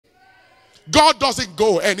God doesn't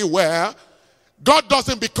go anywhere. God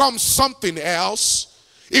doesn't become something else.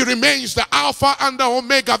 He remains the Alpha and the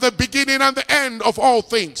Omega, the beginning and the end of all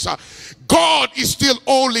things. God is still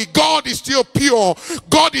holy. God is still pure.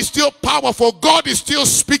 God is still powerful. God is still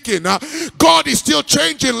speaking. God is still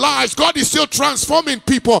changing lives. God is still transforming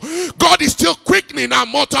people. God is still quickening our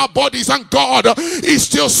mortal bodies, and God is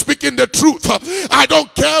still speaking the truth. I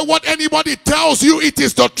don't care what anybody tells you. It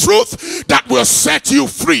is the truth that will set you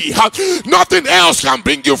free. Nothing else can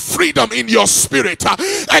bring you freedom in your spirit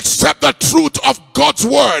except the truth of God's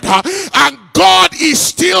word. And God is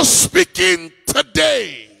still speaking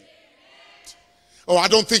today. Oh, I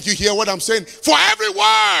don't think you hear what I'm saying. For every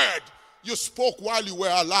word you spoke while you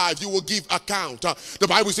were alive, you will give account. The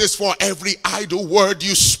Bible says, for every idle word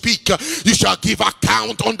you speak, you shall give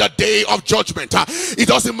account on the day of judgment. It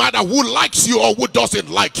doesn't matter who likes you or who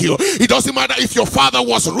doesn't like you. It doesn't matter if your father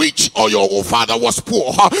was rich or your father was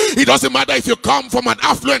poor. It doesn't matter if you come from an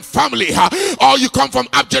affluent family or you come from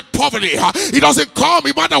abject poverty. It doesn't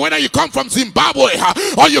matter whether you come from Zimbabwe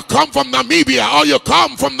or you come from Namibia or you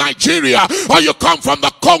come from Nigeria or you come from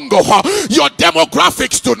the Congo. Your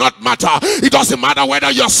demographics do not matter. It doesn't matter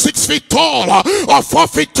whether you're 6 feet tall or 4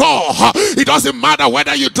 feet tall. It doesn't matter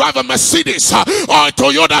whether you drive a Mercedes or a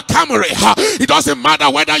Toyota Camry. It doesn't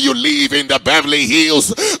matter whether you live in the Beverly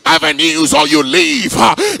Hills avenues or you live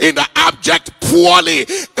in the abject,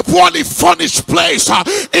 poorly furnished place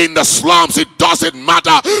in the slums. It doesn't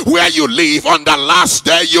matter where you live. On the last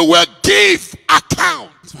day you will give account.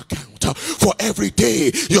 For every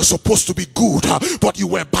day you're supposed to be good, but you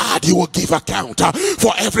were bad, you will give account.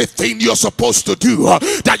 For everything you're supposed to do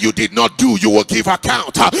that you did not do, you will give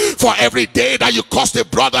account. For every day that you caused a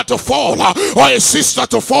brother to fall or a sister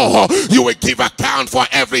to fall, you will give account. For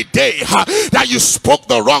every day that you spoke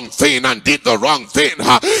the wrong thing and did the wrong thing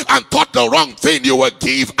and thought the wrong thing, you will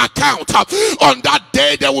give account. On that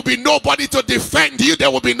day there will be nobody to defend you. There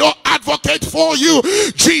will be no advocate for you.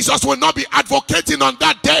 Jesus will not be advocating on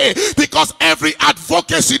that day, because every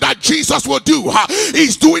advocacy that Jesus will do,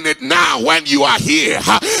 he's doing it now when you are here,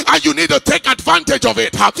 and you need to take advantage of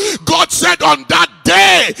it. God said on that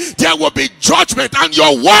day there will be judgment, and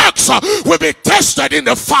your works will be tested in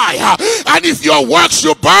the fire, and if your works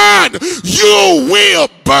you burn, you will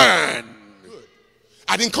burn.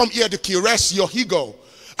 I didn't come here to caress your ego.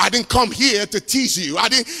 I didn't come here to tease you. I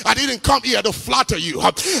didn't come here to flatter you.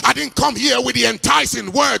 I didn't come here with the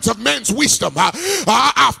enticing words of men's wisdom.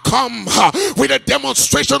 I've come with a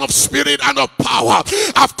demonstration of spirit and of power.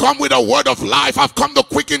 I've come with a word of life. I've come to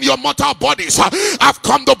quicken your mortal bodies. I've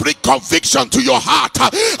come to bring conviction to your heart.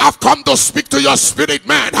 I've come to speak to your spirit,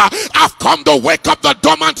 man. I've come to wake up the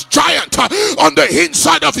dormant giant on the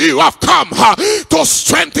inside of you. I've come to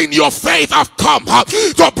strengthen your faith. I've come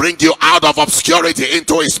to bring you out of obscurity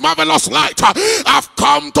into his marvelous light. I've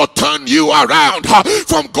come to turn you around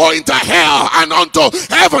from going to hell and unto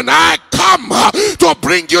heaven. I come to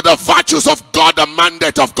bring you the virtues of God, the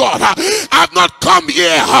mandate of God. I've not come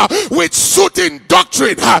here with soothing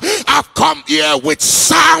doctrine. I've come here with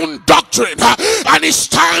sound doctrine, and it's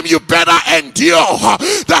time you better endure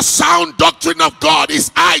the sound doctrine of God. It's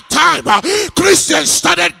high time Christians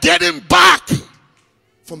started getting back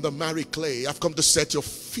from the miry clay. I've come to set your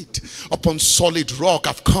feet upon solid rock.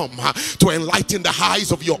 I've come to enlighten the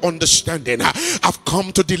eyes of your understanding. I've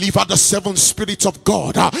come to deliver the 7 spirits of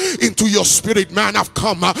God into your spirit, man. I've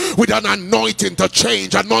come with an anointing to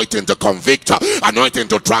change, anointing to convict, anointing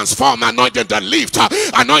to transform, anointing to lift,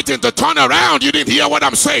 anointing to turn around. You didn't hear what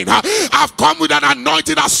I'm saying. I've come with an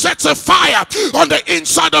anointing that sets a fire on the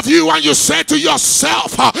inside of you, and you say to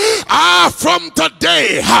yourself, from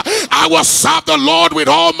today I will serve the Lord with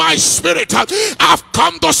all my spirit. I've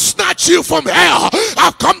come to snatch you from hell.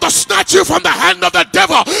 I've come to snatch you from the hand of the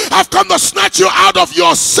devil. I've come to snatch you out of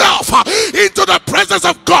yourself into the presence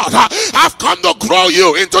of God. I've come to grow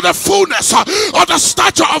you into the fullness of the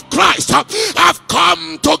stature of Christ. I've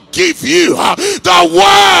come to give you the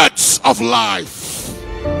words of life.